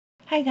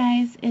Hi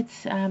guys,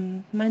 it's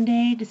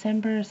Monday,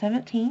 December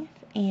 17th,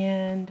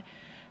 and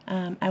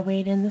I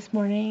weighed in this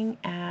morning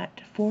at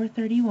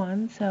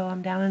 431, so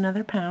I'm down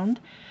another pound,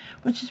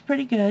 which is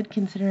pretty good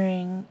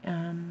considering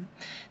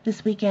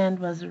this weekend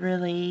was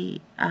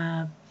really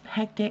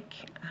hectic.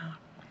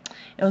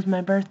 It was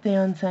my birthday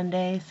on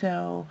Sunday,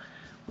 so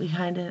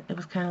it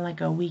was kind of like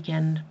a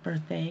weekend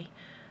birthday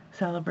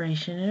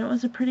celebration, and it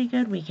was a pretty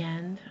good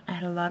weekend. I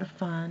had a lot of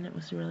fun. It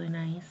was really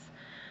nice.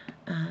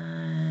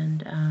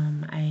 And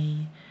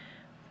I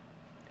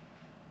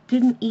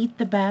didn't eat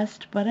the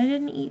best, but I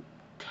didn't eat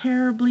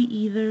terribly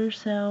either,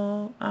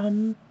 so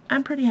I'm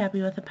pretty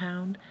happy with a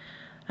pound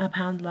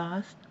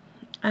lost.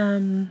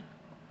 Um,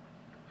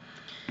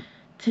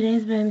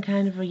 Today's been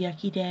kind of a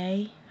yucky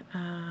day.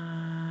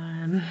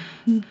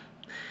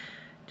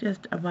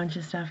 Just a bunch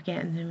of stuff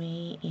getting to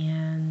me,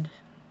 and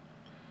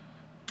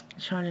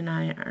Sean and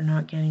I are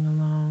not getting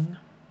along.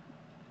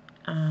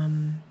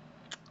 Um,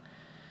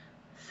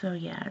 so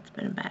yeah, it's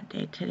been a bad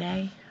day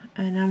today,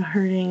 and I'm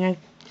hurting.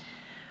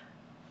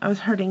 I was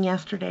hurting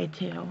yesterday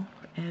too,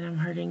 and I'm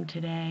hurting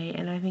today,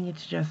 and I think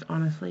it's just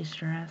honestly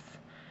stress,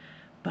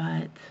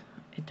 but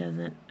it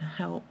doesn't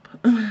help.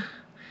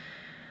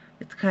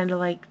 It's kind of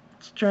like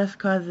stress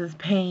causes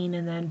pain,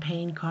 and then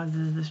pain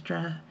causes the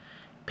stress.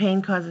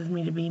 Pain causes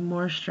me to be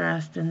more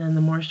stressed, and then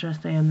the more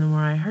stressed I am, the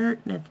more I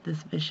hurt, and it's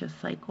this vicious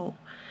cycle.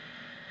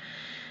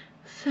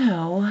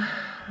 So,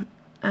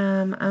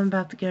 I'm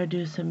about to go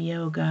do some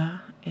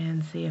yoga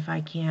and see if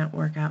I can't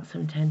work out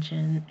some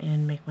tension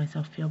and make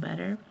myself feel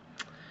better.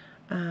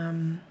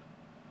 Um,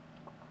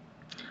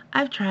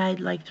 I've tried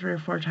like 3 or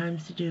 4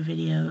 times to do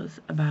videos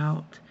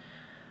about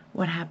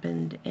what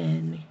happened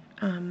in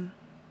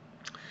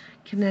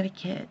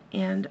Connecticut,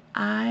 and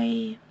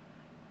I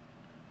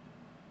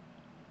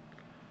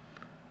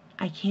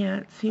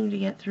can't seem to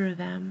get through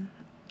them.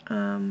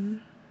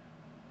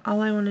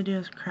 All I want to do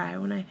is cry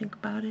when I think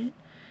about it,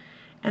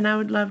 and I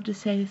would love to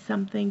say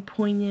something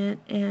poignant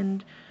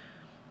and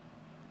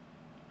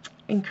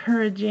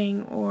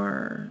encouraging,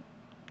 or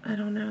I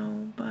don't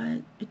know,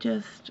 but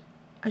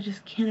I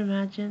just can't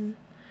imagine.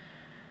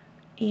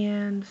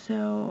 And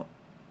so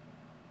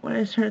when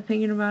I start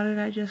thinking about it,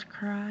 I just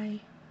cry.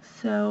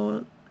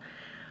 So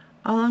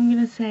all I'm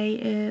going to say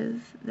is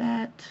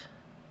that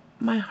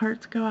my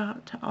hearts go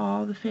out to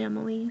all the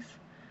families,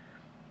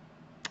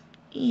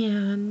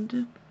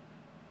 and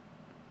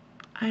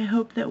I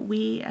hope that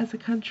we as a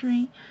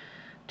country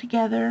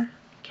together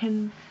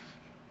can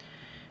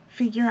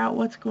figure out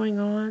what's going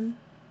on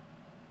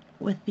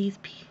with these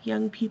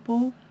young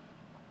people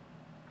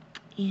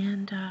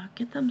and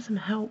get them some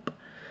help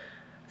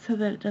so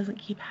that it doesn't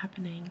keep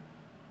happening.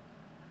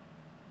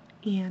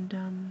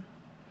 And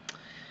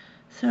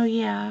so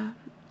yeah,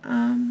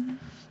 I'm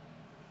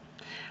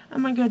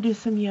gonna go do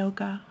some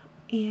yoga,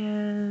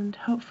 and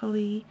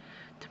hopefully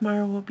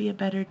tomorrow will be a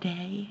better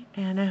day.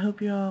 And I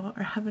hope you all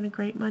are having a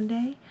great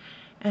Monday,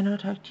 and I'll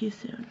talk to you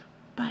soon.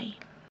 Bye.